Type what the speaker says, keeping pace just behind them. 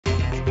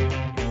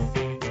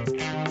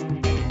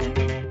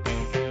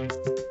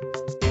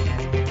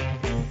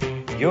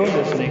You're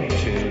listening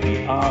to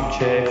the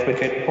Armchair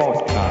Cricket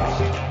Podcast.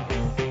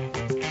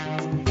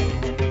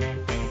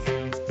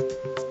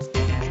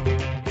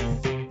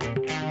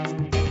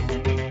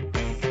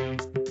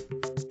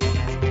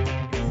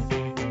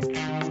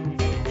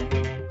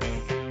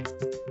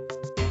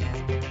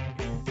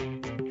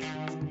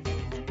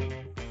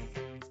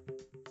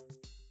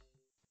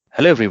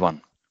 Hello,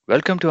 everyone.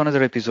 Welcome to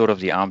another episode of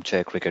the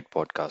Armchair Cricket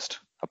Podcast,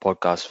 a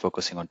podcast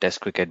focusing on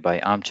Test cricket by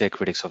armchair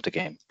critics of the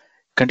game.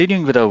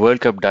 Continuing with our World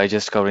Cup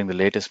digest covering the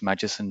latest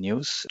matches and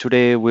news,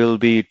 today we'll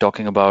be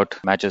talking about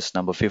matches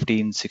number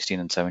 15, 16,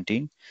 and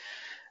 17.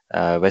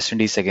 West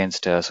Indies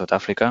against South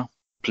Africa,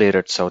 played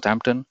at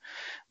Southampton.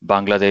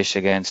 Bangladesh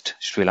against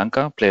Sri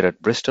Lanka, played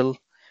at Bristol.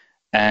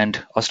 And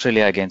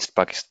Australia against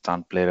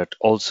Pakistan, played at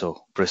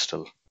also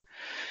Bristol.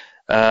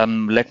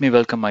 Let me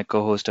welcome my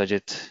co-host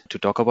Ajit to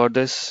talk about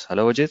this.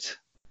 Hello, Ajit.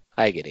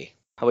 Hi, Giri.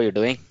 How are you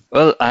doing?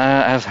 Well,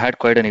 I've had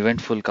quite an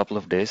eventful couple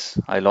of days.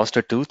 I lost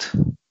a tooth,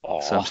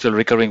 so I'm still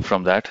recovering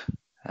from that.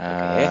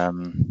 Okay.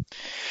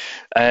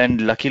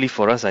 And luckily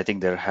for us, I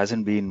think there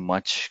hasn't been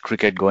much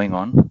cricket going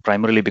on,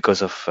 primarily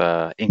because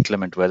of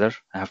inclement weather,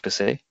 I have to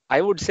say. I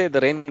would say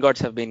the rain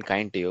gods have been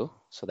kind to you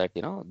so that,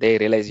 they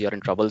realize you're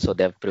in trouble. So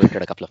they've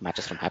prevented a couple of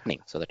matches from happening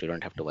so that you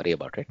don't have to worry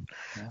about it.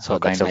 So How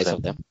that's kind of nice them.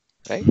 of them,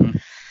 right?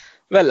 Mhm.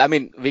 Well, I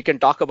mean, we can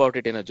talk about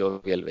it in a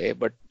jovial way,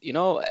 but,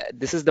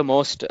 this is the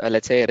most,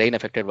 let's say, rain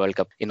affected World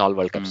Cup in all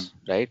World Cups,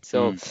 right?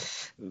 So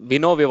we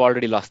know we've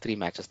already lost 3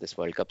 matches this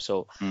World Cup.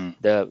 So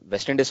the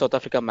West Indies South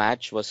Africa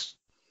match was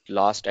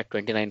lost at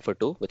 29 for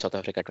 2 with South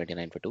Africa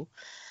 29 for 2.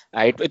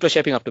 It was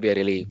shaping up to be a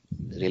really,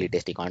 really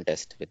tasty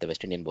contest with the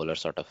West Indian bowler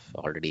sort of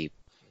already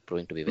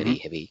proving to be very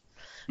heavy,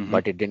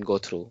 but it didn't go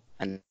through.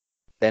 And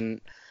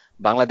then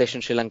Bangladesh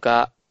and Sri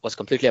Lanka was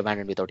completely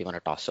abandoned without even a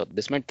toss. So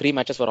this meant 3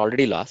 matches were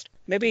already lost.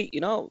 Maybe,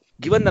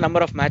 given the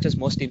number of matches,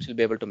 most teams will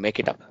be able to make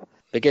it up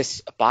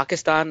because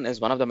Pakistan is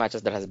one of the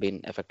matches that has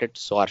been affected.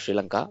 So are Sri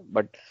Lanka,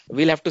 but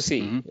we'll have to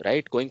see,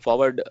 right? Going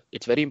forward,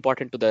 it's very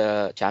important to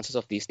the chances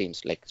of these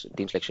teams like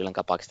Sri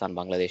Lanka, Pakistan,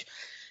 Bangladesh.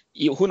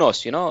 Who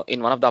knows, in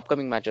one of the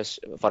upcoming matches,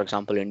 for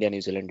example, India,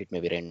 New Zealand, it may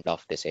be rained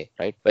off, they say,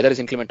 right? Weather is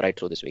inclement right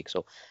through this week.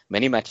 So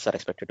many matches are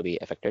expected to be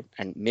affected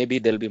and maybe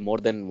there'll be more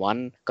than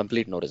one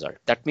complete no result.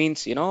 That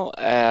means,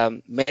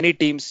 many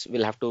teams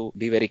will have to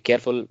be very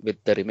careful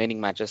with the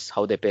remaining matches,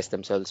 how they pace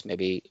themselves,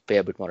 maybe pay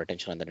a bit more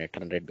attention on the net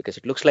run rate because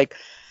it looks like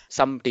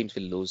some teams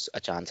will lose a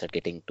chance at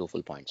getting 2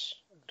 full points,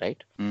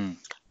 right?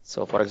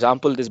 So, for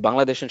example, this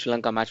Bangladesh and Sri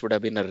Lanka match would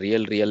have been a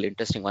real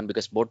interesting one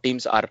because both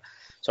teams are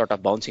sort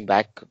of bouncing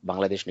back.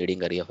 Bangladesh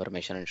needing a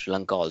reaffirmation and Sri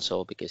Lanka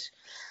also because,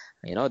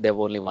 they've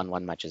only won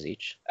 1 matches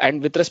each.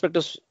 And with respect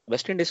to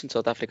West Indies and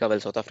South Africa, well,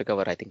 South Africa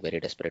were, I think, very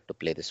desperate to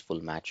play this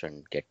full match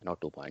and get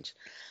 2 points.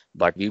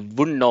 But we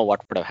wouldn't know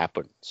what would have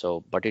happened.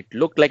 So, but it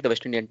looked like the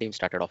West Indian team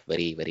started off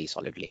very, very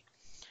solidly.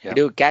 Yeah.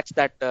 Did you catch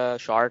that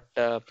short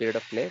period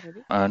of play?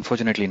 Maybe?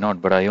 Unfortunately not,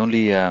 but I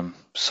only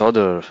saw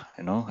the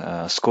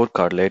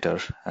scorecard later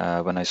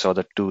when I saw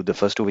that the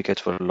first 2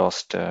 wickets were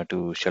lost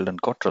to Sheldon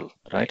Cottrell,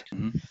 right?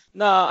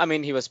 No, I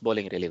mean, he was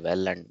bowling really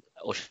well, and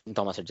Ocean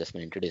Thomas had just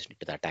been introduced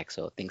into the attack,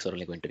 so things are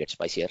only going to get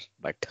spicier.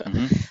 But,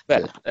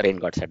 well, rain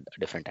gods had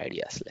different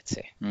ideas, let's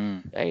say,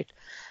 right?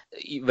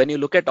 When you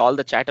look at all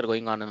the chatter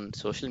going on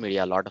social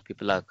media, a lot of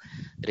people are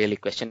really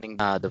questioning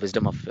the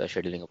wisdom of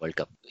scheduling a World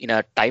Cup in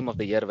a time of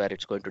the year where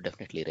it's going to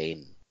definitely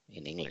rain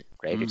in England,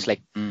 right? It's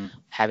like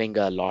having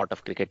a lot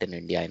of cricket in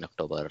India in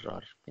October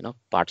or,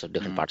 parts of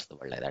different parts of the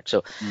world like that.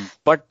 So,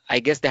 but I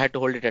guess they had to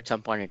hold it at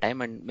some point in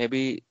time and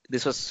maybe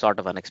this was sort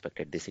of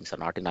unexpected. These things are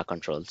not in our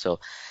control. So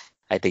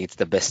I think it's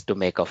the best to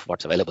make of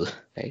what's available,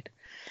 right?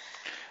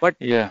 But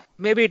Yeah.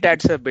 maybe it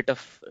adds a bit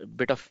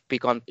of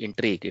piquant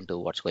intrigue into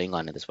what's going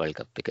on in this World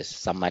Cup because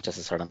some matches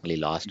are suddenly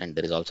lost, and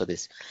there is also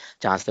this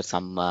chance that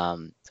some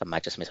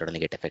matches may suddenly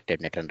get affected,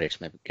 net run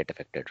rates may get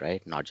affected,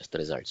 right? Not just the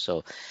results.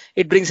 So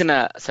it brings in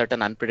a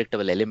certain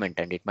unpredictable element,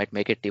 and it might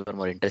make it even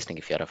more interesting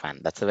if you're a fan.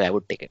 That's the way I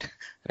would take it,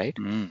 right?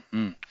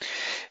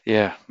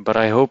 Yeah, but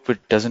I hope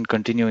it doesn't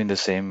continue in the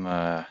same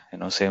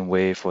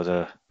way for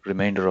the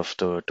remainder of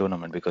the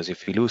tournament, because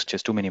if we lose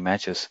just too many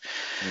matches,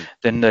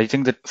 then I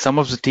think that some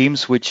of the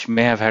teams which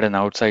may have had an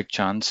outside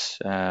chance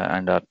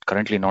and are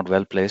currently not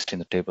well placed in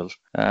the table,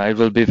 it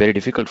will be very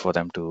difficult for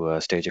them to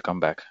stage a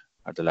comeback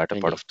at the latter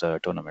part of the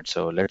tournament.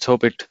 So let's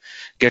hope it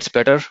gets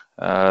better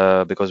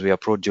because we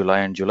approach July,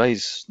 and July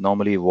is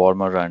normally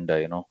warmer and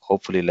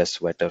hopefully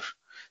less wetter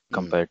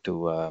compared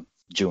to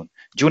June.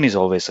 June is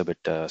always a bit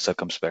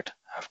circumspect,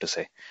 I have to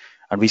say.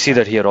 And we see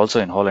that here also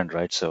in Holland,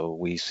 right? So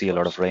we see a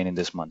lot of rain in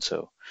this month.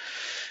 So,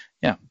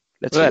 yeah,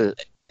 let's see. Well,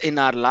 in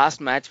our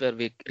last match where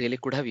we really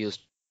could have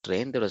used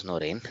rain, there was no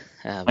rain.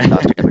 We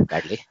lost it a bit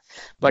badly.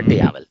 But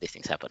yeah, well, these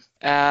things happen.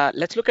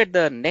 Let's look at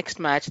the next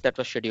match that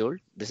was scheduled.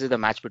 This is the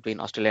match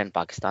between Australia and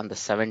Pakistan, the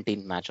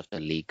 17th match of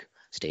the league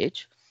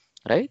stage,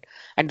 right?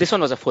 And this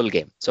one was a full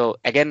game. So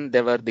again,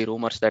 there were the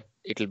rumors that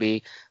it'll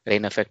be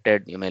rain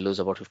affected. You may lose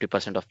about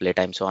 50% of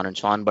playtime, so on and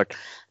so on. But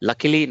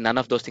luckily, none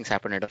of those things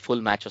happened. And a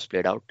full match was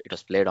played out. It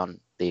was played on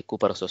the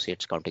Cooper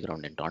Associates county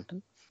ground in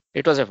Taunton.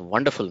 It was a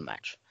wonderful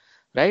match.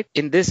 right?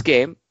 In this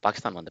game,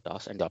 Pakistan won the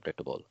toss and they opted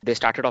to bowl. They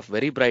started off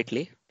very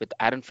brightly with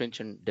Aaron Finch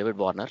and David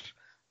Warner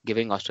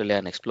giving Australia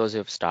an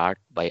explosive start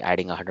by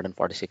adding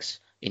 146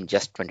 in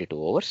just 22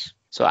 overs.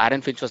 So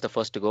Aaron Finch was the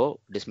first to go,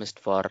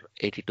 dismissed for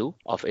 82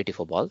 of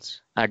 84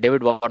 balls.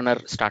 David Warner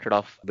started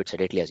off a bit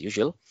sedately as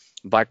usual,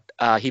 but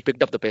he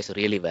picked up the pace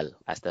really well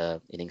as the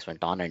innings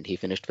went on, and he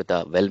finished with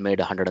a well-made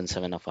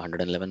 107 of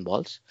 111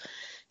 balls.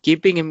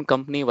 Keeping him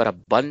company were a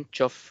bunch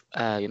of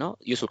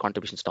useful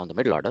contributions down the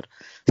middle order.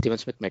 Steven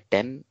Smith made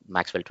 10,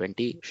 Maxwell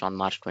 20, Sean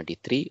Marsh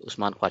 23,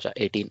 Usman Khwaja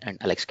 18, and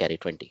Alex Carey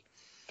 20.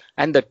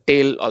 And the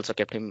tail also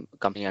kept him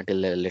company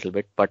until a little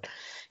bit. But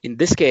in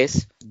this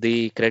case,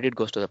 the credit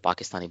goes to the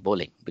Pakistani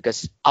bowling,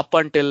 because up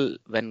until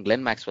when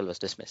Glenn Maxwell was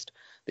dismissed,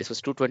 this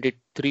was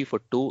 223 for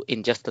 2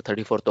 in just the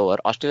 34th over.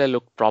 Australia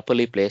looked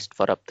properly placed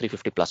for a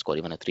 350 plus score,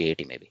 even a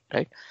 380 maybe,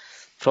 right?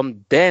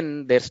 From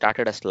then, there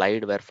started a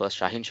slide where first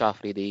Shaheen Shah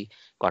Afridi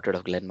got rid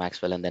of Glenn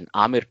Maxwell, and then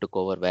Amir took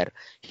over, where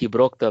he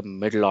broke the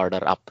middle order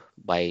up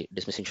by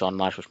dismissing Sean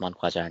Marsh, Usman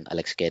Khwaja, and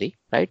Alex Carey,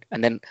 right?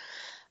 And then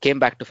came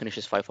back to finish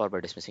his 5-4 by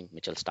dismissing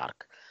Mitchell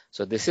Starc.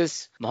 So this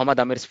is Mohammad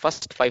Amir's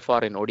first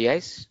 5-4 in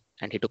ODIs,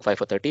 and he took 5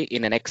 for 30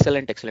 in an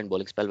excellent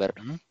bowling spell where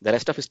the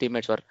rest of his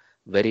teammates were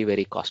very,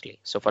 very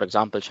costly. So for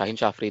example, Shaheen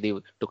Shah Afridi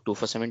took 2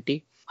 for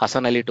 70,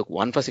 Hassan Ali took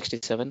 1 for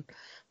 67.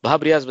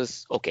 Wahab Riaz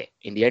was okay.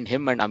 In the end,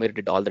 him and Amir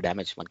did all the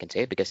damage, one can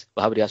say, because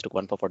Wahab Riaz took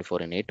 1 for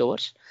 44 in 8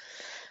 overs.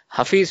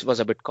 Hafiz was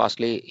a bit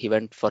costly. He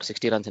went for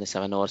 60 runs in his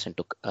 7 overs and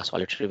took a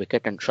solitary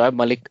wicket, and Shoaib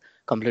Malik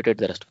completed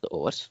the rest of the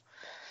overs.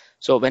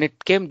 So when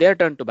it came their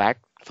turn to bat,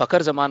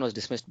 Fakhar Zaman was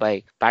dismissed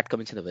by Pat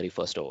Cummins in the very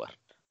first over,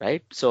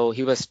 right? So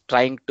he was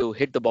trying to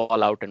hit the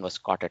ball out and was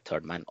caught at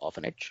third man off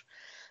an edge.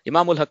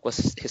 Imam ul Haq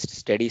was his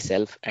steady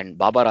self, and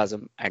Babar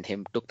Azam and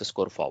him took the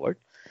score forward.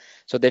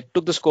 So they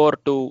took the score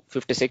to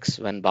 56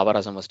 when Babar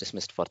Azam was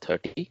dismissed for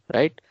 30,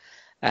 right?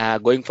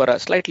 Going for a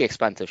slightly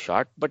expansive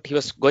shot, but he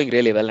was going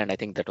really well, and I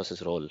think that was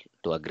his role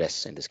to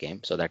aggress in this game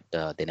so that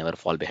they never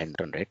fall behind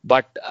run rate.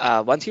 But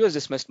once he was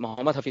dismissed,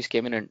 Mohammad Hafiz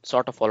came in and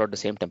sort of followed the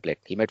same template.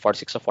 He made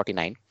 46 of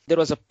 49. There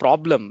was a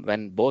problem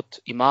when both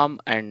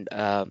Imam and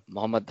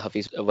Mohammad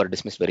Hafiz were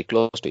dismissed very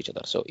close to each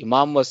other. So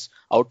Imam was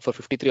out for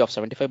 53 of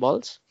 75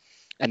 balls,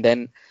 and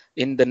then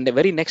in the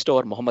very next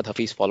over, Mohammad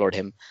Hafiz followed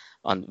him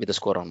with a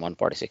score on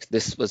 146.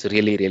 This was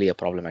really, really a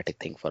problematic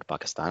thing for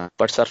Pakistan.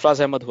 But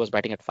Sarfraz Ahmed, who was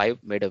batting at 5,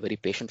 made a very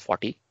patient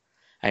 40,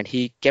 and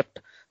he kept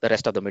the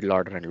rest of the middle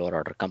order and lower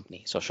order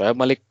company. So Shoaib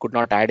Malik could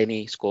not add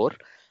any score,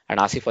 and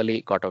Asif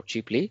Ali got out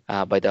cheaply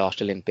by the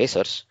Australian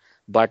pacers.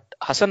 But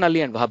Hassan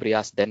Ali and Wahab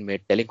Riaz then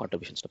made telling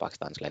contributions to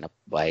Pakistan's lineup.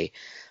 By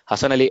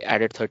Hassan Ali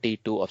added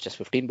 32 of just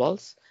 15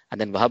 balls, and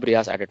then Wahab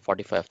Riaz added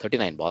 45 of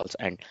 39 balls.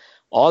 And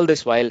all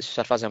this while,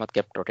 Sarfraz Ahmed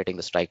kept rotating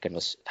the strike and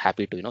was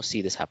happy to,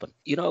 see this happen.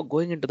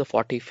 Going into the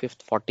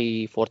 45th,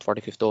 44th,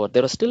 45th over,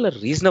 there was still a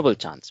reasonable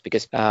chance,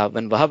 because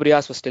when Wahab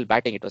Riaz was still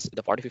batting, it was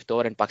the 45th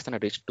over and Pakistan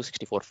had reached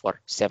 264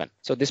 for 7.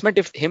 So this meant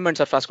if him and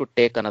Sarfraz could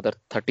take another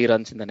 30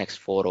 runs in the next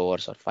 4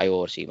 overs or 5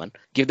 overs even,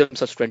 give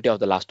themselves 20 of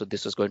the last 2,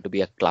 this was going to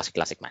be a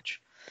classic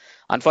match.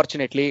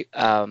 Unfortunately,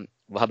 Wahab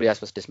Riaz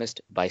was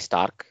dismissed by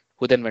Starc,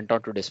 who then went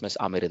on to dismiss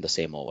Amir in the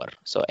same over.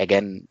 So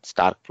again,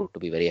 Starc proved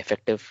to be very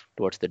effective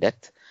towards the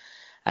death.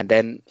 And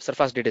then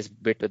Sarfraz did his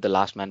bit with the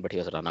last man, but he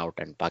was run out,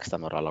 and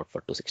Pakistan were all out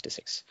for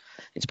 266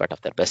 in spite of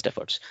their best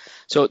efforts.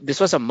 So this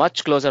was a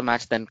much closer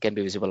match than can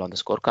be visible on the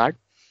scorecard.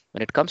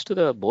 When it comes to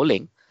the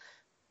bowling,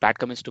 Pat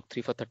Cummins took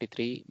 3 for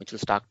 33, Mitchell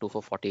Starc 2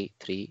 for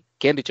 43,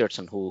 Kane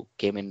Richardson, who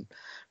came in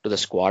to the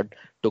squad,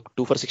 took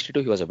 2 for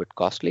 62. He was a bit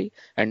costly,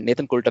 and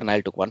Nathan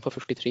Coulter-Nile took 1 for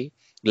 53.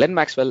 Glenn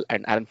Maxwell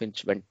and Aaron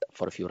Finch went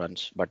for a few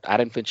runs, but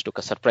Aaron Finch took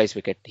a surprise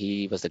wicket.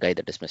 He was the guy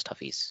that dismissed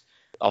Hafiz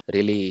of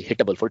really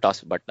hittable full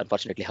toss, but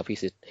unfortunately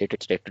Hafiz hit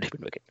it straight to deep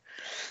wicket.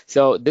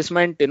 So this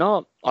meant,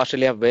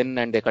 Australia win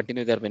and they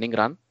continue their winning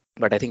run,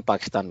 but I think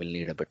Pakistan will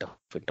need a bit of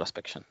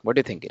introspection. What do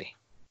you think, Giri?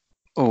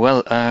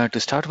 Well, to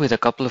start with a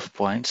couple of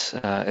points,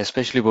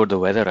 especially about the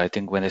weather. I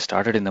think when they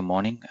started in the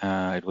morning,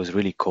 it was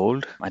really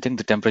cold. I think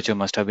the temperature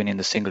must have been in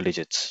the single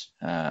digits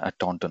at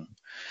Taunton.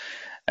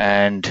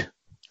 And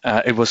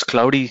it was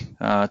cloudy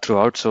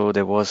throughout, so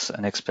there was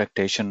an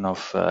expectation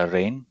of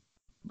rain,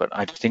 but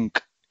I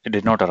think it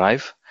did not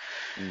arrive.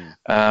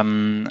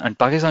 And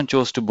Pakistan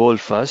chose to bowl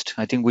first,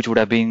 I think, which would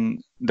have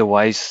been the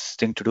wise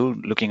thing to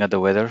do, looking at the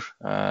weather.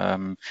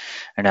 And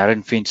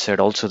Aaron Finch said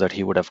also that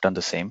he would have done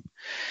the same.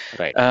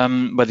 Right.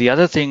 But the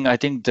other thing, I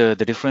think the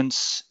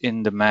difference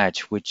in the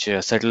match, which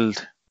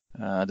settled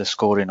the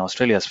score in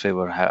Australia's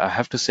favor, I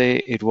have to say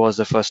it was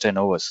the first 10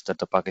 overs that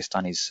the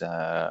Pakistanis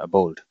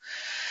bowled.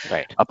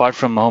 Right. Apart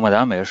from Mohammad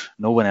Amir,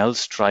 no one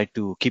else tried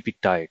to keep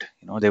it tight.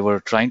 They were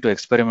trying to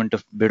experiment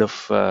a bit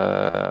of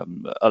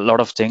a lot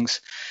of things,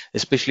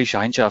 especially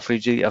Shaheen Shah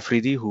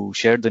Afridi, who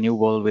shared the new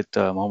ball with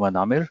Mohammad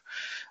Amir.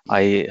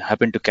 I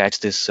happened to catch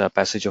this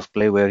passage of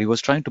play where he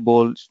was trying to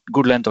bowl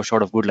good length or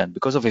short of good length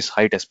because of his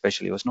height,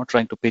 especially. He was not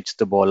trying to pitch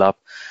the ball up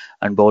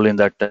and bowl in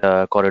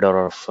that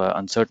corridor of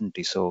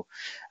uncertainty. So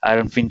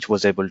Aaron Finch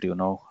was able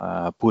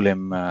to, pull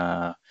him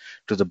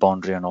to the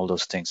boundary and all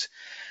those things.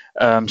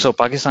 So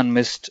Pakistan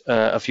missed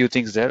a few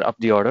things there up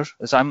the order.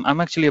 So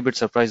I'm actually a bit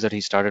surprised that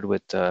he started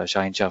with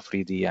Shaheen Shah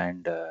Afridi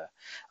and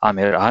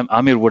Amir.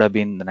 Amir would have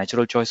been the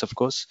natural choice, of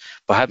course.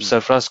 Perhaps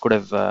Sarfraz could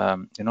have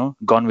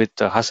gone with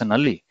Hassan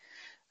Ali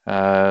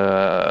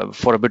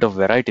for a bit of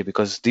variety,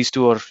 because these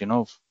two are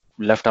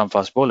left arm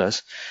fast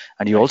bowlers,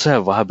 and you also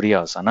have Wahab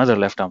Riaz, another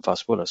left arm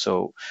fast bowler.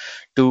 So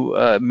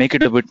to make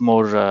it a bit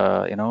more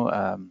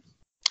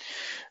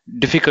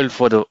difficult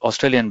for the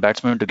Australian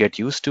batsman to get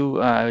used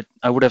to, I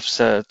would have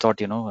thought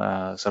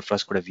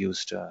Sarfraz could have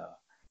used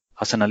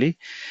Hassan Ali.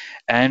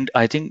 And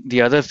I think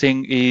the other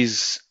thing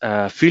is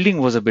fielding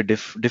was a bit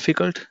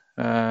difficult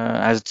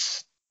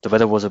as the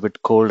weather was a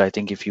bit cold. I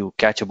think if you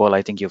catch a ball,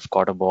 I think you've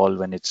caught a ball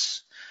when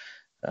it's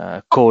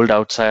cold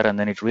outside, and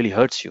then it really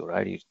hurts you,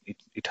 right?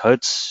 It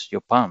hurts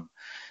your palm.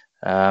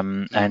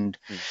 And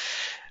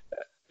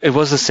it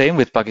was the same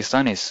with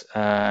Pakistanis.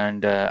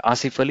 And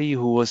Asif Ali,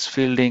 who was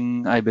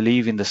fielding, I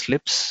believe, in the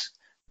slips,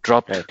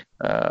 dropped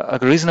a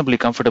reasonably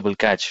comfortable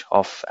catch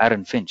of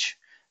Aaron Finch.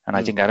 And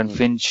I think Aaron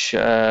Finch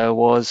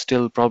was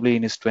still probably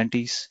in his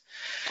 20s.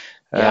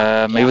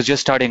 He was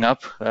just starting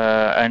up,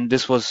 and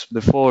this was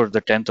before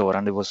the 10th over,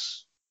 and it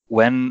was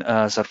when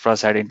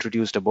Sarfraz had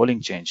introduced a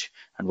bowling change,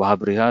 and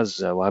Wahab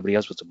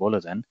Riaz was the bowler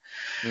then.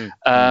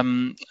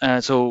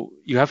 So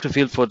you have to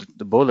feel for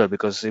the bowler,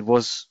 because it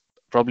was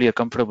probably a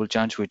comfortable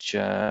chance which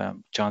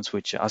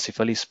Asif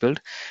Ali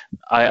spilled.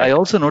 I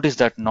also noticed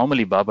that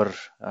normally Babar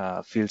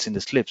fields in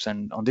the slips,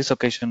 and on this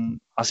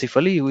occasion Asif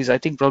Ali, who is I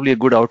think probably a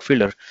good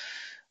outfielder,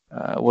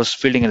 was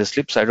fielding in the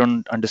slips. I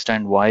don't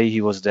understand why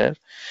he was there.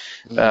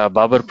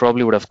 Babar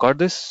probably would have caught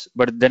this,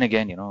 but then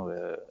again,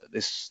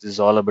 this is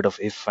all a bit of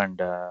if and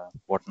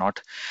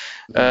whatnot.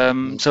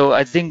 So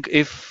I think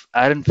if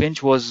Aaron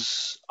Finch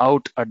was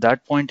out at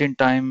that point in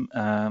time,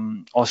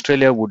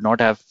 Australia would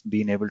not have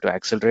been able to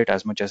accelerate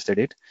as much as they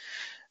did.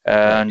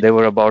 And they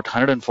were about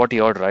 140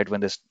 odd, right,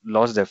 when they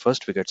lost their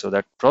first wicket. So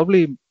that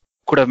probably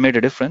could have made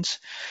a difference.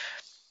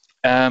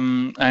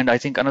 And I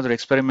think another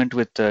experiment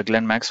with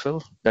Glenn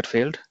Maxwell that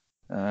failed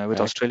with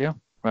Australia,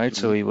 right?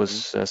 So he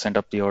was sent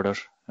up the order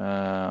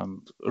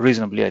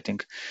reasonably, I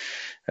think.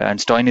 And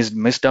Stoinis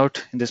missed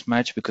out in this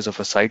match because of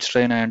a side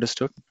strain, I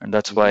understood. And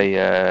that's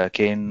why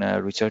Kane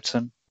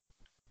Richardson,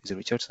 is it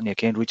Richardson? Yeah,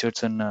 Kane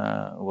Richardson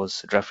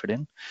was drafted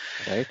in.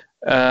 Right.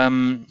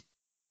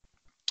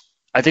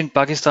 I think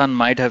Pakistan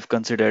might have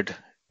considered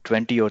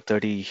 20 or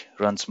 30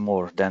 runs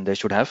more than they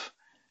should have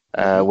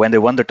when they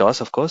won the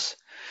toss, of course.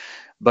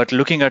 But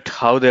looking at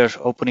how their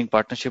opening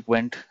partnership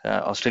went,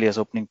 Australia's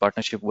opening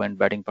partnership went,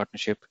 batting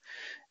partnership,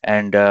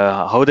 and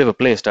how they were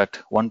placed at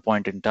one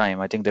point in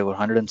time, I think they were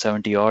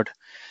 170 odd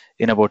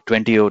in about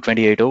 20 or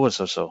 28 overs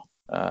or so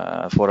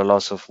for a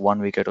loss of 1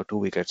 wicket or 2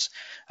 wickets.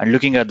 And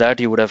looking at that,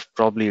 you would have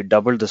probably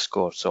doubled the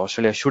score. So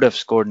Australia should have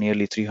scored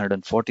nearly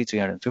 340,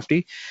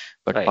 350,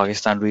 but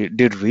Pakistan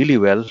did really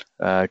well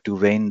to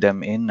rein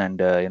them in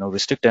and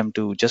restrict them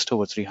to just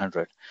over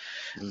 300.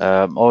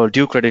 All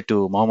due credit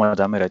to Mohammad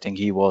Amir. I think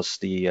he was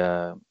the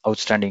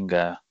outstanding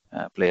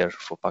player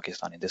for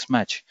Pakistan in this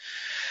match.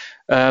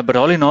 But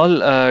all in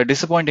all,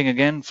 disappointing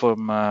again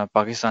from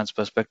Pakistan's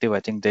perspective.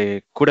 I think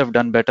they could have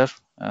done better.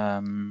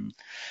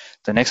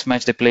 The next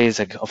match they play is,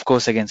 of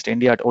course, against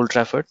India at Old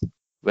Trafford,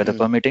 weather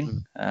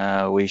permitting.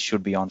 We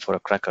should be on for a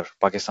cracker.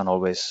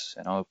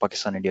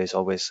 Pakistan-India is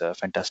always a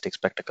fantastic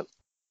spectacle.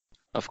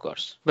 Of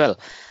course. Well,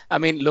 I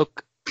mean,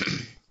 look,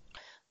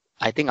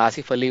 I think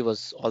Asif Ali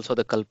was also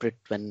the culprit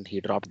when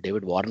he dropped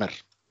David Warner.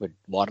 With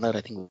Warner,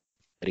 I think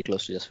very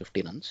close to just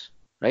 50 runs,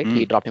 right?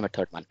 He dropped him at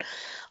third man.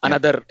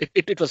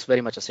 It was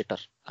very much a sitter.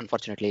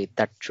 Unfortunately,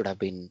 that should have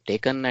been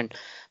taken, and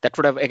that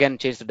would have again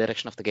changed the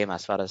direction of the game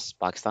as far as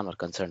Pakistan were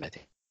concerned, I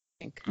think,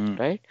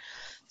 right?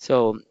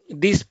 So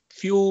these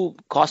few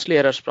costly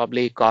errors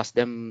probably cost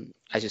them,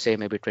 as you say,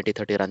 maybe 20,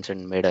 30 runs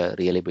and made a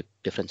really big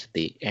difference at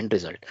the end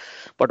result.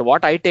 But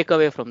what I take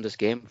away from this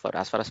game,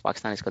 as far as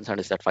Pakistan is concerned,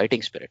 is that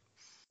fighting spirit.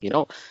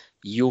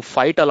 You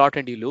fight a lot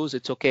and you lose,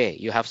 it's okay.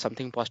 You have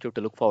something positive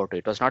to look forward to.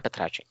 It was not a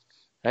thrashing,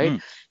 right?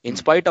 In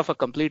spite of a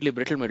completely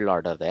brittle middle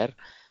order there,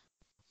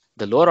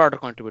 the lower order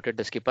contributed.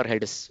 The skipper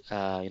held his,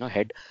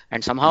 head,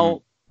 and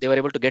somehow they were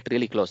able to get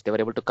really close. They were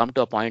able to come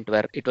to a point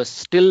where it was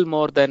still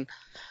more than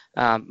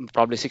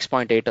probably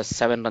 6.8 or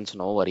 7 runs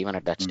and over even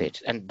at that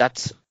stage, and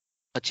that's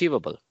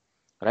achievable,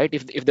 right?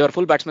 If they were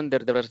full batsmen,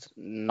 there was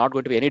not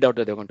going to be any doubt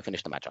that they were going to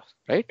finish the match off,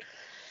 right?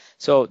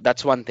 So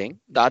that's one thing.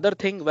 The other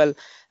thing, when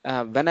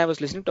I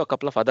was listening to a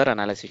couple of other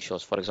analysis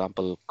shows, for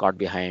example, Caught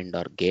Behind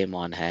or Game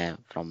On Hai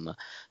from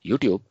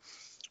YouTube,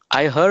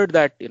 I heard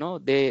that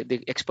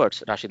the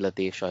experts, Rashid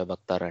Latif, Shoaib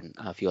Akhtar, and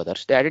a few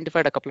others, they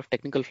identified a couple of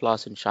technical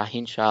flaws in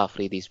Shaheen Shah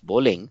Afridi's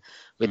bowling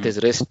with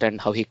his wrist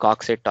and how he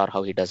cocks it or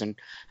how he doesn't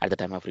at the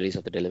time of release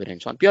of the delivery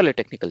and so on. Purely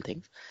technical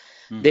things.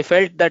 They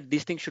felt that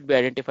these things should be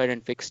identified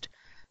and fixed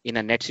in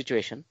a net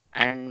situation,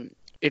 and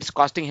it's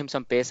costing him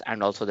some pace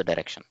and also the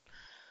direction.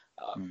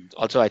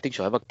 Also, I think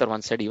Shoaib Akhtar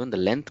once said even the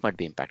length might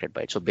be impacted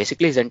by it. So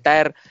basically, his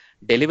entire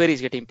delivery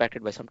is getting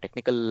impacted by some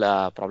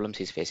technical problems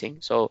he's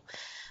facing. So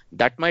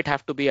that might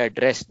have to be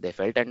addressed, they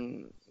felt.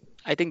 And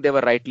I think they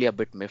were rightly a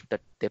bit miffed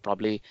that they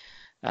probably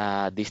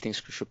these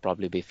things should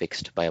probably be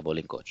fixed by a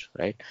bowling coach,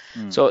 right?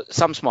 So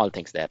some small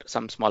things there,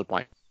 some small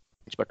points,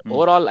 but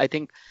overall, I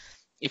think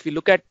if you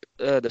look at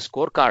the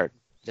scorecard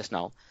just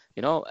now,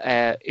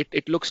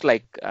 it looks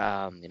like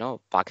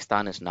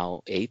Pakistan is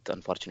now eighth,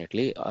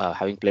 unfortunately,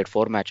 having played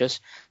 4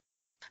 matches,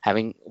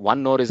 having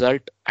one no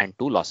result and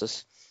 2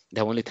 losses. They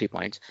have only 3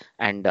 points,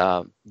 and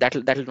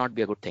that'll not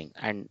be a good thing.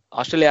 And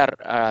Australia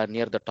are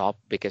near the top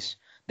because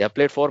they have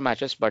played 4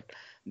 matches, but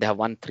they have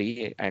won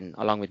 3, and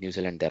along with New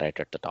Zealand, they're right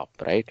at the top,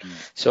 right?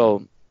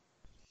 So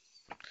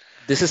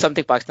this is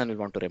something Pakistan will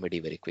want to remedy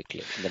very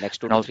quickly in the next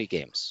 2 to 3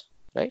 games,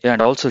 right? Yeah,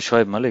 and also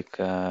Shoaib Malik,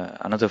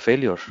 another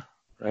failure,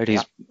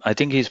 right? I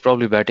think he's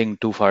probably batting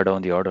too far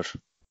down the order.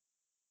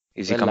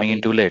 Is he coming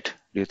in too late,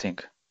 do you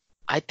think?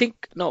 I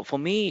think, no, for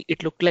me,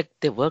 it looked like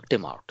they worked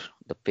him out.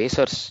 The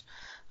Pacers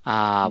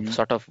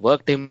sort of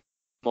worked him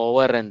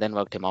over and then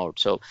worked him out.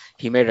 So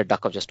he made a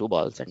duck of just 2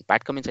 balls, and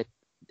Pat Cummins,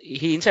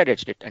 he inside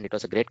edged it, and it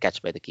was a great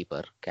catch by the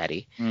keeper,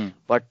 Carey.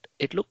 But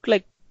it looked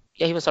like,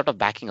 he was sort of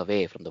backing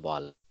away from the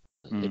ball.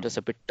 It was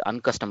a bit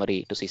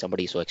uncustomary to see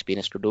somebody so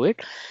experienced to do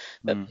it.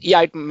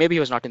 Maybe he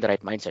was not in the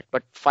right mindset.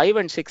 But 5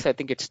 and 6, I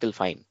think it's still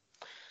fine.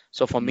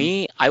 So for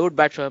me, I would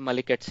bat Shoaib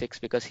Malik at 6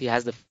 because he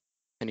has the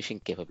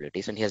finishing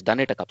capabilities, and he has done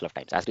it a couple of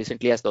times, as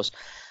recently as those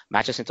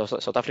matches in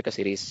South Africa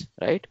series,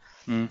 right?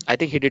 I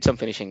think he did some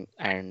finishing,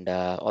 and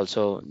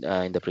also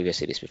in the previous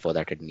series before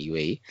that in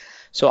UAE.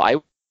 So I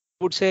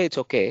would say it's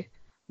okay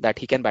that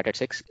he can bat at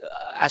 6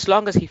 as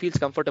long as he feels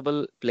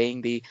comfortable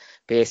playing the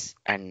pace,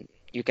 and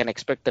you can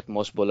expect that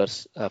most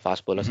bowlers,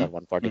 fast bowlers, are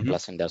 140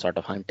 plus, and they're sort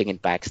of hunting in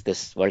packs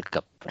this World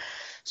Cup.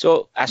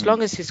 So as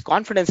long as his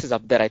confidence is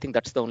up there, I think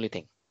that's the only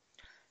thing.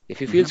 If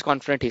he feels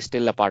confident, he's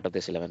still a part of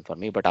this 11 for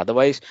me. But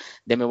otherwise,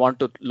 they may want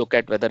to look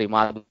at whether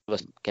Imad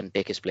Wasim can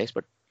take his place.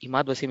 But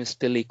Imad Wasim is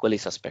still equally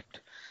suspect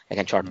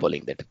against short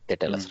bowling, they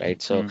tell us,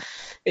 right? So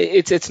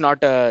it's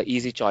not an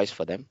easy choice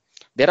for them.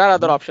 There are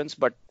other options,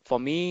 but for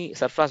me,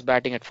 Sarfaraz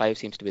batting at 5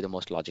 seems to be the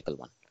most logical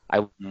one. I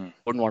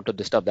wouldn't want to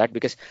disturb that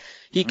because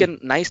he can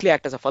nicely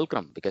act as a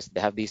fulcrum, because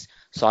they have these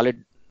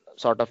solid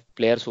sort of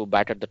players who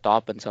bat at the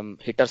top and some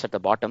hitters at the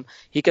bottom.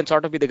 He can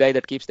sort of be the guy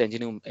that keeps the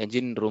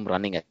engine room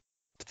running at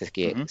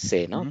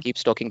keep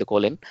stoking the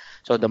coal in,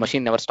 so the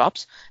machine never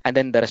stops, and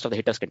then the rest of the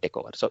hitters can take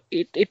over. So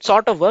it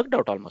sort of worked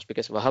out almost,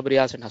 because Wahab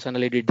Riaz and Hassan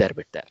Ali did their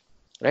bit there,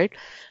 right?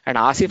 And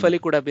Asif Ali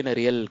could have been a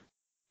real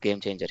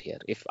game changer here.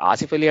 If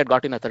Asif Ali had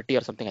gotten a 30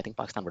 or something, I think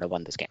Pakistan would have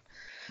won this game.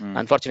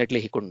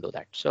 Unfortunately, he couldn't do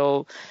that.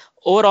 So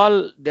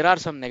overall, there are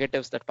some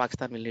negatives that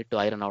Pakistan will need to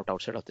iron out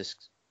outside of this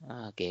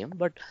game.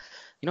 But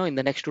in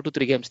the next 2 to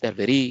 3 games,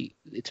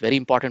 it's very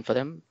important for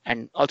them,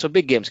 and also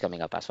big games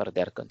coming up as far as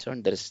they're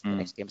concerned. There is the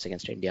next games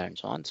against India and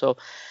so on. So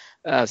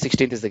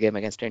 16th is the game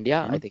against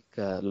India. I think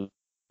a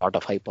lot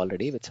of hype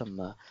already, with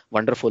some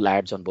wonderful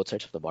ads on both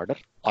sides of the border,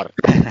 or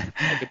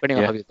depending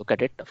on how you look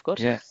at it, of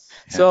course.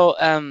 So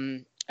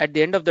at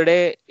the end of the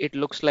day, it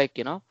looks like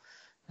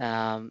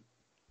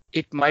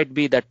it might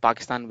be that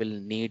Pakistan will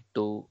need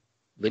to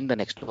win the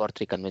next 2 or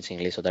 3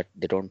 convincingly, so that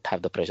they don't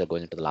have the pressure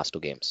going into the last 2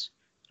 games,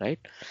 right?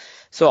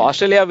 So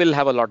Australia will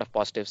have a lot of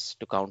positives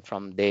to count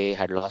from. They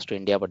had lost to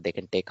India, but they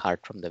can take heart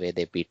from the way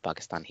they beat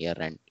Pakistan here,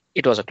 and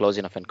it was a close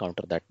enough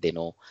encounter that they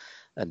know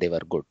they were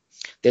good.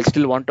 They'll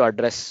still want to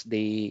address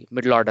the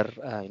middle order,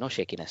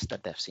 shakiness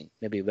that they've seen.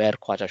 Maybe where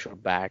Khwaja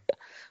should bat,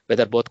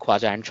 whether both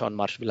Khwaja and Sean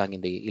Marsh belong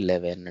in the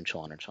 11, and so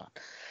on and so on.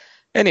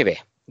 Anyway,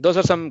 those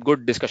are some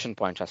good discussion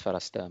points as far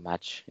as the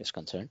match is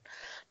concerned.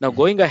 Now,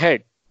 going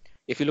ahead,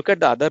 if you look at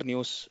the other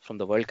news from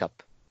the World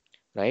Cup,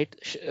 right?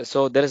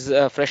 So there is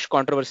a fresh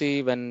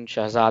controversy when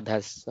Shahzad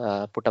has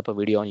put up a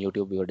video on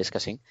YouTube we were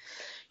discussing.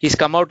 He's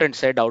come out and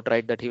said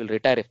outright that he will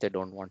retire if they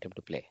don't want him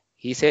to play.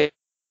 He says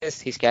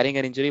he's carrying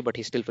an injury, but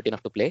he's still fit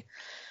enough to play.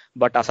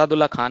 But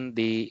Asadullah Khan,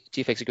 the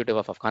chief executive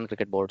of Afghan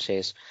Cricket Board,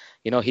 says,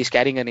 he's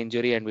carrying an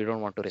injury and we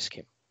don't want to risk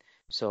him.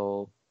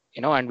 So,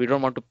 and we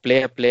don't want to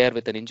play a player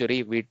with an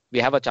injury. We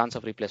have a chance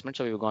of replacement,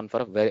 so we've gone for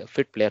a very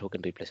fit player who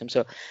can replace him.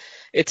 So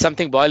it's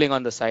something boiling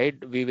on the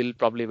side. We will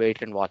probably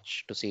wait and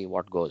watch to see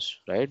what goes,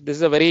 right? This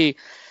is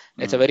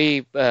it's a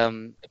very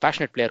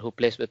passionate player who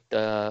plays with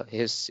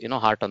his,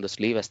 heart on the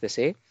sleeve, as they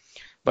say.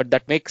 But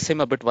that makes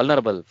him a bit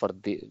vulnerable for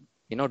the,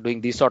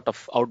 doing these sort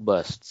of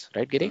outbursts,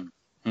 right, Giri?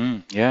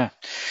 Yeah.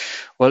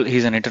 Well,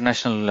 he's an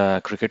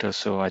international cricketer,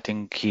 so I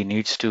think he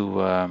needs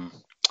to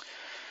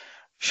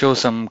show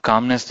some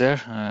calmness there.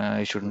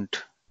 He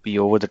shouldn't be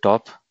over the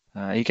top.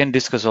 He can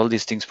discuss all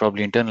these things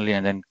probably internally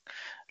and then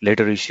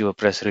later issue a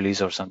press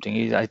release or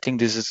something. I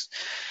think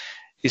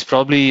he's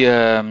probably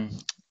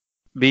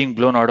being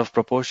blown out of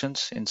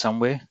proportions in some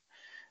way.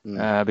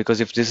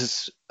 Because if this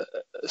is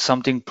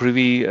something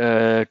privy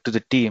to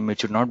the team, it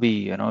should not be,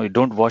 you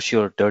don't wash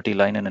your dirty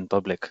linen in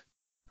public,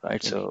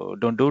 right? So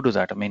don't do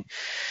that. I mean,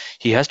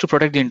 he has to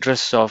protect the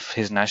interests of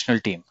his national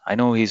team. I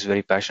know he's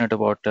very passionate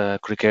about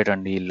cricket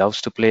and he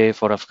loves to play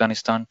for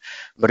Afghanistan,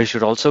 but he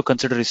should also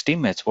consider his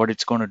teammates, what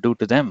it's going to do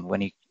to them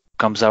when he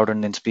comes out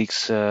and then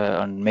speaks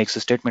and makes a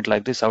statement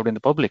like this out in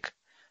the public,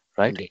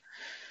 right?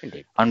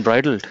 Indeed.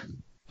 Unbridled.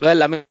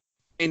 Well, I mean,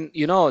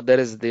 there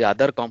is the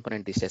other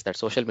component these days that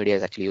social media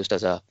is actually used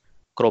as a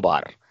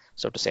crowbar,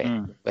 so to say.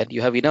 When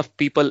you have enough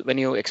people, when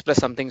you express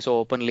something so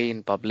openly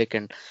in public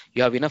and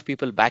you have enough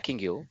people backing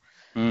you,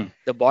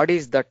 the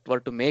bodies that were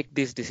to make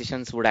these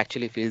decisions would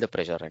actually feel the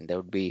pressure and they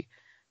would be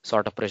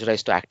sort of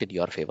pressurized to act in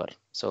your favor.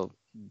 So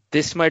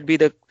this might be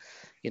the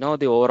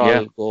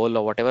overall goal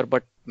or whatever,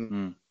 but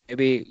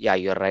maybe, yeah,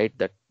 you're right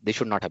that they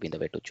should not have been the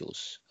way to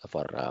choose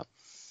for,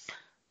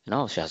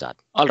 Shahzad.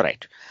 All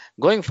right.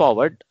 Going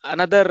forward,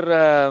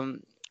 another,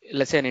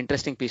 let's say, an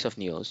interesting piece of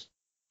news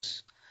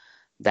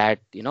that,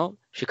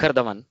 Shikhar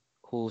Dhawan,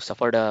 who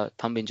suffered a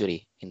thumb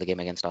injury in the game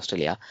against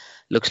Australia,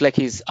 looks like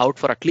he's out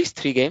for at least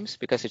 3 games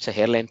because it's a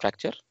hairline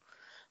fracture.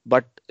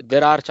 But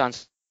there are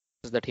chances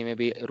that he may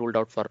be ruled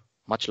out for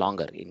much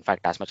longer, in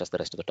fact, as much as the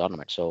rest of the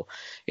tournament. So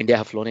India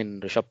have flown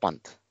in Rishabh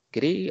Pant.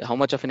 Giri, how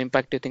much of an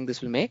impact do you think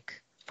this will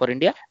make for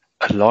India?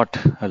 A lot,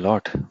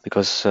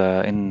 because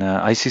in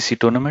ICC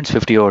tournaments,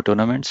 50-over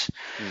tournaments,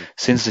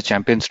 since the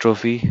Champions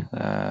Trophy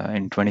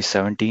in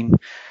 2017,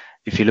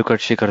 if you look at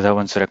Shikhar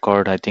Dhawan's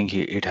record, I think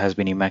it has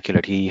been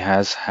immaculate. He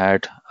has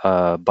had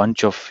a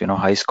bunch of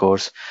high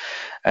scores,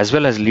 as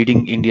well as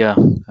leading India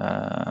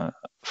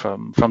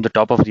from the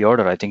top of the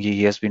order. I think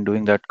he has been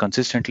doing that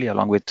consistently,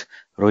 along with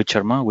Rohit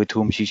Sharma, with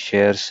whom he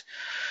shares,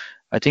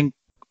 I think,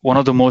 one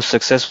of the most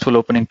successful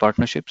opening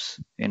partnerships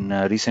in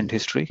recent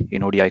history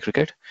in ODI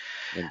cricket.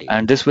 Indeed.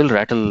 And this will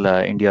rattle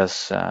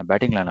India's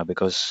batting lineup,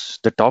 because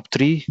the top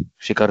three,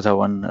 Shikhar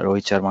Dhawan,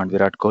 Rohit Sharma and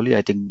Virat Kohli,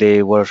 I think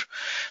they were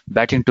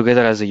batting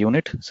together as a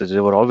unit. So they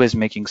were always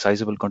making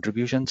sizable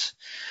contributions.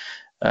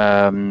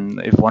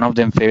 If one of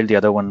them failed, the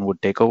other one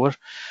would take over.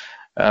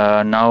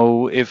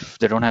 Now, if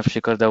they don't have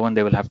Shikhar Dhawan,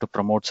 they will have to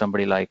promote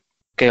somebody like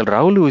KL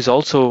Rahul, who is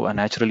also a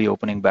naturally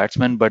opening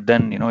batsman, but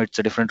then, it's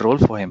a different role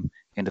for him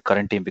in the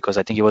current team, because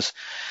I think he was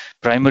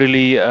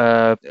primarily,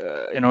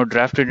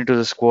 drafted into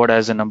the squad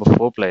as a number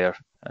 4 player.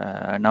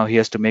 Now he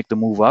has to make the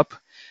move up,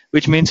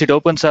 which means it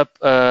opens up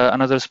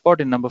another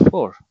spot in number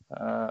 4.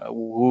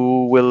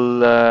 Who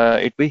will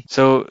it be?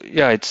 So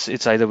yeah,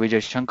 it's either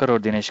Vijay Shankar or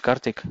Dinesh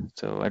Karthik.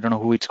 So I don't know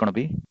who it's going to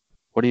be.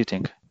 What do you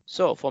think?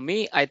 So for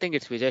me, I think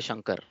it's Vijay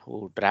Shankar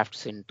who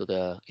drafts into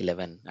the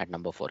 11 at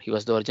number 4. He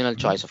was the original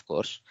choice, of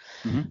course,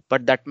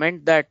 but that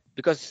meant that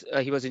because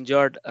he was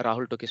injured,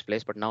 Rahul took his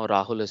place, but now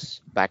Rahul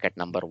is back at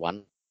number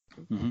 1.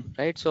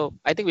 Right, so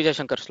I think Vijay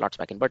Shankar slots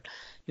back in, but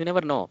you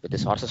never know with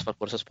this horses for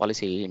courses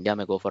policy. India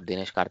may go for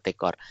Dinesh Karthik,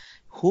 or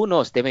who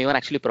knows, they may even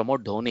actually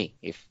promote Dhoni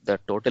if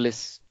the total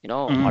is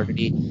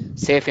already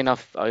safe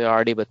enough.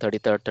 Already by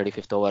 33rd,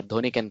 35th over,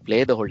 Dhoni can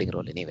play the holding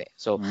role anyway.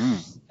 So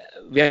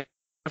we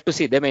have to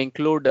see. They may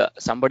include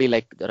somebody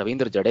like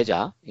Ravindra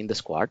Jadeja in the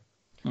squad,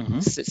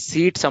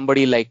 seat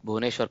somebody like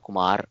Bhuvneshwar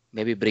Kumar,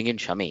 maybe bring in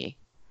Shami,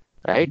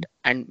 right,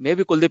 and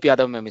maybe Kuldeep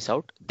Yadav may miss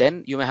out.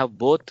 Then you may have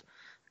both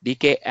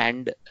DK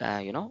and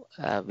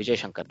Vijay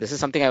Shankar. This is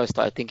something I was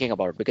thinking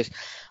about, because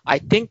I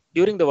think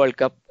during the World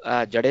Cup,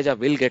 Jadeja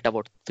will get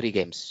about 3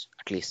 games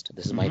at least.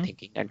 This is my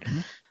thinking. And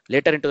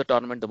later into the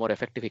tournament, the more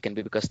effective he can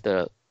be, because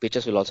the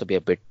pitches will also be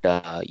a bit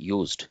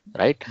used,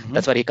 right?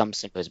 That's where he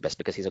comes into his best,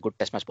 because he's a good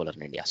test match bowler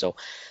in India. So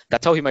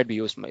that's how he might be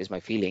used, is my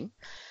feeling.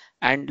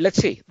 And let's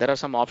see, there are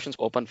some options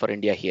open for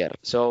India here.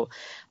 So,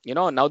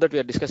 now that we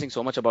are discussing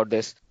so much about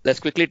this,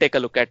 let's quickly take a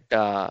look at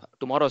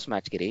tomorrow's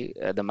match, Giri,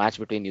 the match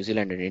between New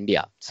Zealand and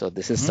India. So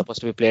this is supposed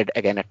to be played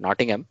again at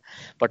Nottingham,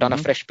 but on a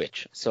fresh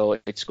pitch. So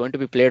it's going to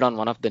be played on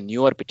one of the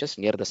newer pitches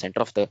near the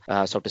center of the,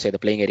 so to say, the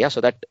playing area,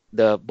 so that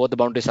both the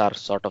boundaries are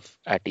sort of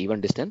at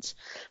even distance.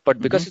 But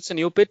because it's a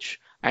new pitch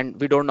and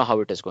we don't know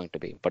how it is going to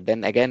be. But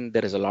then again,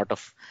 there is a lot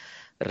of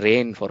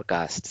rain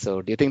forecast.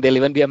 So do you think there'll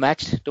even be a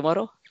match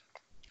tomorrow?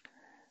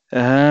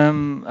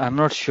 I'm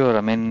not sure.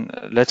 I mean,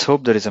 let's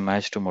hope there is a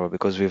match tomorrow,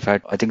 because we've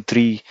had, I think,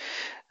 3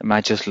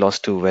 matches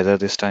lost to weather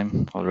this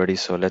time already.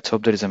 So let's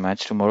hope there is a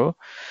match tomorrow.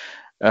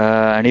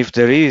 And if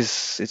there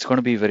is, it's going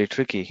to be very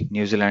tricky.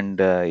 New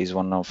Zealand is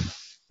one of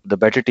the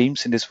better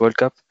teams in this World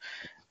Cup,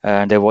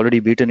 and they've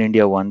already beaten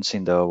India once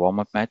in the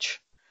warm-up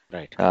match,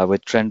 right?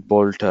 With Trent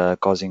Bolt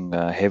causing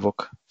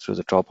havoc through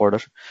the top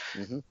order.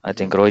 I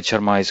think Rohit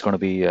Sharma is going to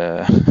be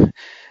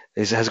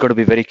has got to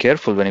be very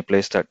careful when he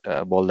plays that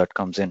ball that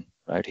comes in.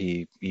 Right,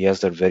 he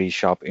has that very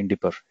sharp in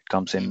dipper. It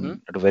comes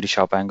in at a very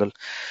sharp angle.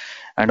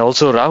 And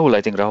also Rahul,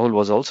 I think Rahul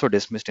was also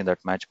dismissed in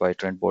that match by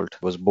Trent Bolt.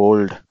 It was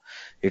bowled,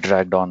 he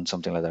dragged on,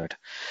 something like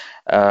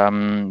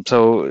that.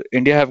 So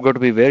India have got to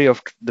be wary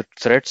of the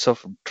threats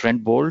of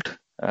Trent Bolt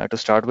to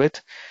start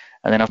with,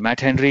 and then of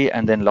Matt Henry,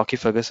 and then Lockie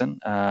Ferguson,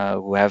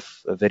 who have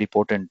a very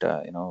potent,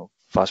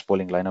 fast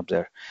bowling lineup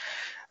there.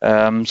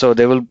 So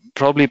they will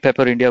probably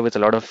pepper India with a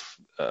lot of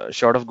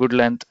shot of good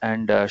length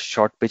and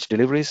short pitch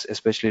deliveries,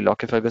 especially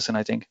Lockie Ferguson.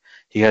 I think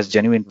he has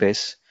genuine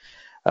pace.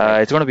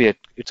 It's going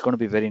to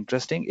be very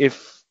interesting,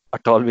 if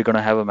at all we're going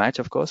to have a match,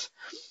 of course.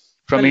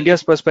 From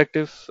India's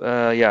perspective,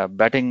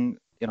 batting,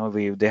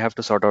 they have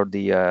to sort out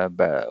the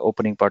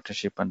opening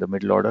partnership and the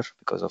middle order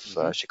because of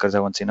Shikhar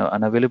Dhawan's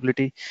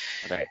unavailability.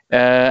 Right.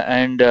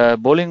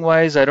 And bowling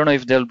wise, I don't know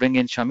if they'll bring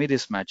in Shami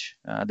this match.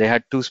 They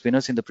had 2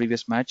 spinners in the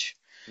previous match.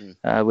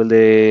 Mm. Will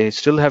they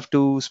still have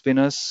two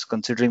spinners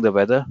considering the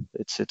weather?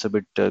 It's a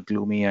bit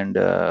gloomy and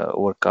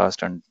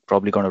overcast and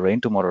probably going to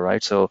rain tomorrow,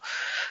 right? So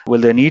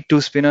will they need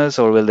two spinners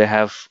or will they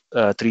have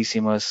three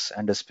seamers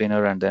and a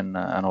spinner and then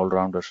an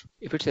all-rounder?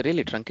 If it's a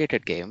really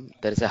truncated game,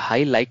 there is a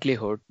high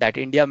likelihood that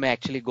India may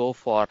actually go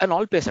for an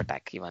all-pace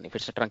attack. Even if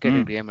it's a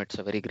truncated game, it's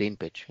a very green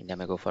pitch. India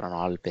may go for an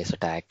all-pace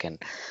attack,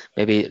 and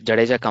maybe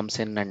Jadeja comes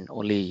in and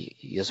only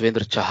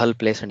Yuzvendra Chahal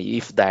plays, and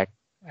if that,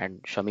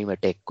 and Shami may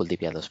take Kuldeep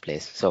Yadav's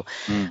place. So,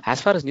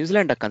 as far as New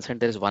Zealand are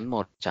concerned, there is one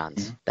more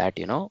chance that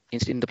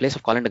in the place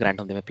of Colin de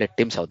Grantham, they may play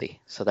Tim Southee,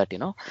 so that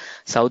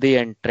Southee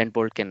and Trent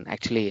Bolt can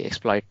actually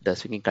exploit the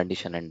swinging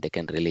condition and they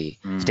can really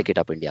stick it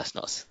up India's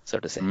nose, so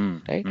to say.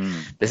 Right?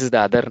 This is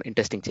the other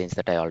interesting change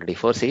that I already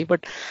foresee,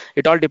 but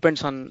it all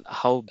depends on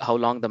how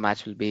long the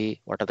match will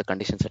be, what are the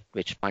conditions at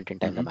which point in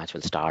time the match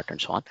will start, and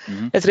so on.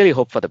 Let's really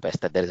hope for the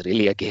best that there is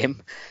really a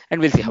game,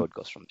 and we'll see how it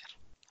goes from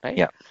there. Right?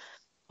 Yeah.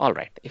 All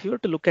right. If you were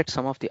to look at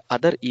some of the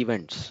other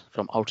events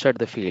from outside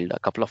the field, a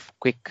couple of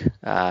quick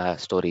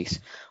stories.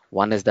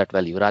 One is that,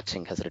 Yuvraj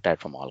Singh has retired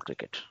from all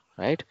cricket,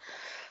 right?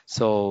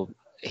 So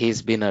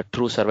he's been a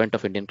true servant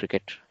of Indian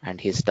cricket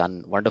and he's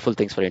done wonderful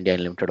things for India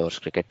in limited overs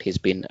cricket. He's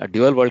been a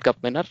dual World Cup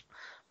winner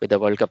with the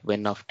World Cup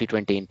win of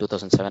T20 in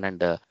 2007 and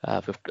the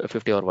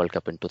 50-over World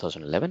Cup in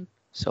 2011.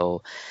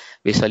 So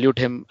we salute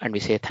him and we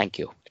say thank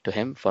you to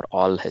him for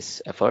all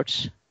his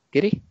efforts.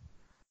 Giri?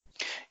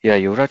 Yeah,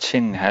 Yuvraj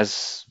Singh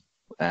has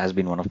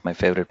been one of my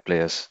favorite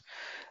players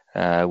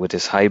with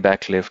his high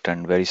back lift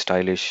and very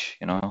stylish,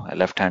 a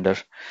left-hander.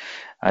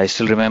 I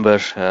still remember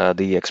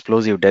the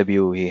explosive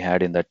debut he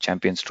had in that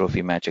Champions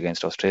Trophy match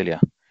against Australia,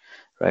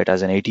 right,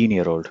 as an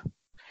 18-year-old.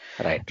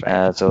 Right.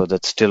 So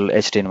that's still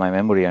etched in my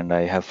memory, and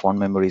I have fond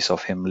memories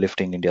of him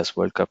lifting India's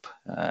World Cup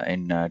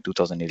in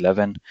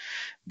 2011,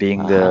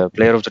 being the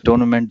player of the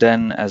tournament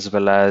then, as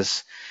well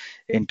as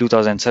in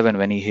 2007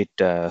 when he hit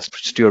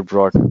Stuart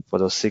Broad for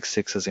those 6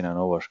 sixes in an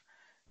over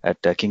at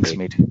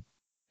Kingsmead.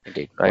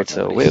 Indeed. Right.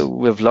 So we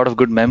have a lot of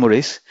good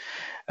memories.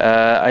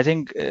 I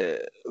think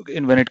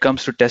when it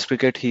comes to Test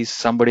cricket, he's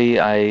somebody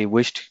I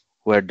wished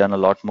who had done a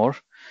lot more.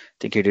 I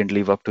think he didn't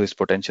live up to his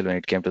potential when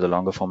it came to the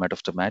longer format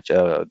of the match,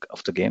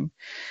 of the game.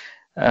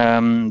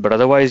 But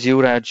otherwise,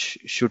 Yuvraj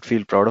should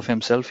feel proud of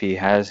himself. He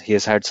has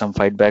had some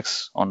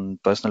fightbacks on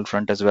personal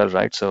front as well,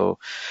 right? So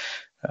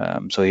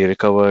he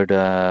recovered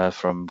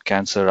from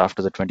cancer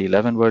after the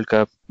 2011 World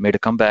Cup, made a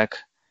comeback,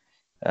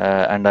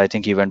 and I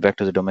think he went back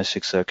to the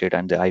domestic circuit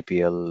and the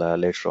IPL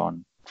later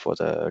on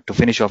to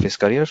finish off his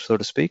career, so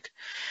to speak.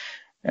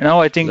 And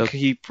now I think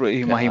he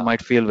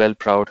might feel well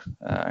proud,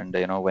 and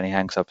when he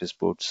hangs up his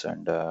boots,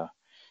 and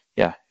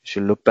he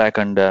should look back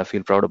and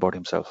feel proud about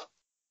himself.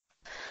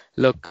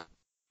 Look,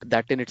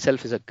 that in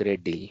itself is a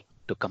great deal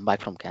to come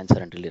back from cancer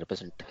and really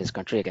represent his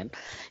country again.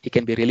 He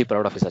can be really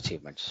proud of his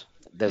achievements.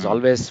 There's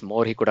always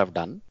more he could have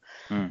done,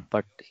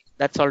 but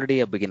that's already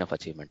a big enough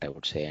achievement, I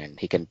would say, and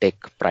he can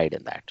take pride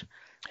in that.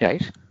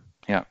 Right?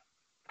 Yeah.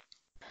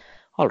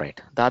 All right.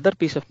 The other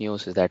piece of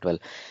news is that,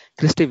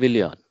 Christi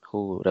Viljoen,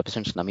 who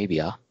represents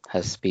Namibia,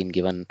 has been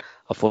given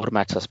a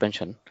 4-match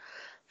suspension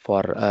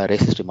for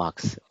racist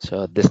remarks.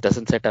 So this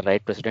doesn't set a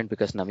right precedent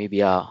because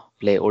Namibia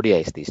play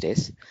ODIs these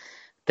days.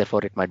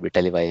 Therefore, it might be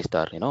televised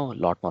or, a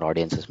lot more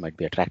audiences might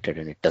be attracted,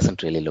 and it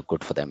doesn't really look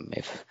good for them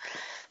if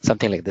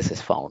something like this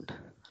is found,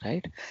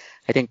 right?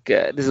 I think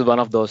this is one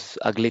of those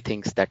ugly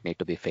things that need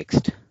to be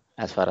fixed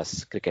as far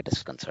as cricket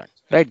is concerned.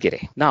 Right,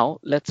 Giri? Now,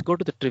 let's go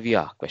to the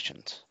trivia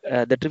questions.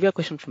 The trivia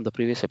question from the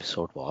previous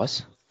episode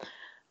was,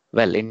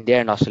 India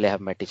and Australia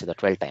have met each other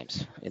 12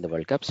 times in the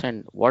World Cups,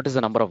 and what is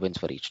the number of wins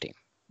for each team?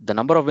 The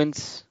number of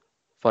wins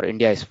for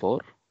India is 4,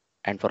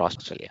 and for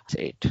Australia is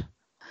 8.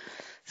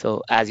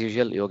 So, as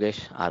usual, Yogesh,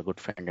 our good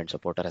friend and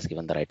supporter, has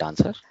given the right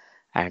answer,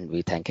 and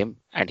we thank him.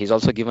 And he's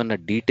also given a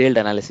detailed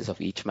analysis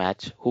of each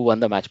match, who won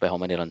the match by how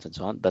many runs and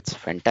so on. That's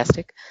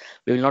fantastic.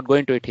 We will not go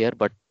into it here,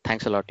 but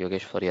thanks a lot,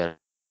 Yogesh, for your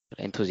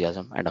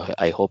enthusiasm, and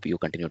I hope you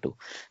continue to,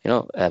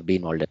 be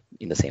involved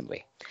in the same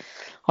way.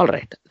 All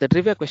right. The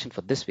trivia question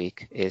for this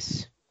week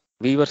is,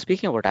 we were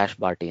speaking about Ash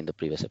Barty in the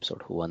previous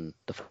episode, who won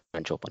the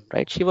French Open,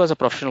 right? She was a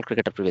professional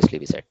cricketer previously,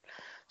 we said.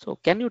 So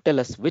can you tell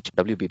us which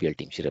WBBL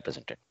team she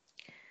represented?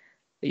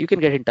 You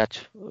can get in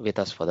touch with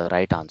us for the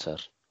right answer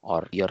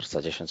or your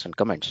suggestions and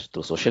comments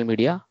through social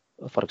media.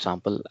 For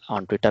example,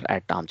 on Twitter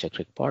at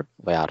armchair.cricket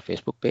via our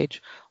Facebook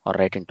page, or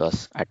write into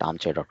us at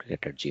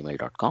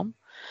armchair.cricket@gmail.com.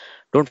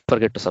 Don't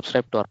forget to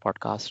subscribe to our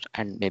podcast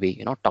and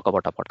maybe, talk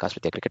about our podcast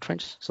with your cricket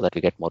friends so that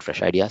we get more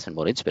fresh ideas and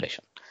more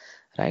inspiration,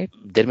 right?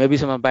 There may be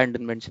some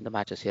abandonments in the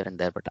matches here and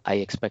there, but I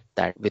expect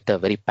that with a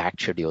very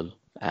packed schedule,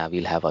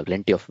 we'll have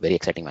plenty of very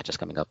exciting matches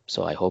coming up.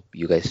 So I hope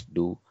you guys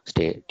do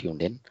stay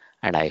tuned in,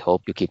 and I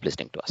hope you keep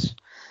listening to us.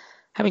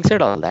 Having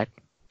said all that,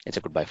 it's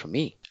a goodbye from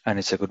me. And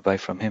it's a goodbye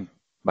from him.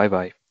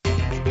 Bye-bye.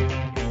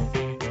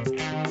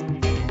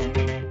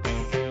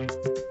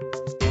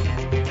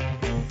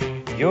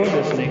 You're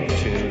listening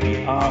to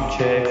the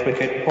Armchair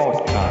Cricket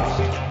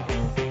Podcast.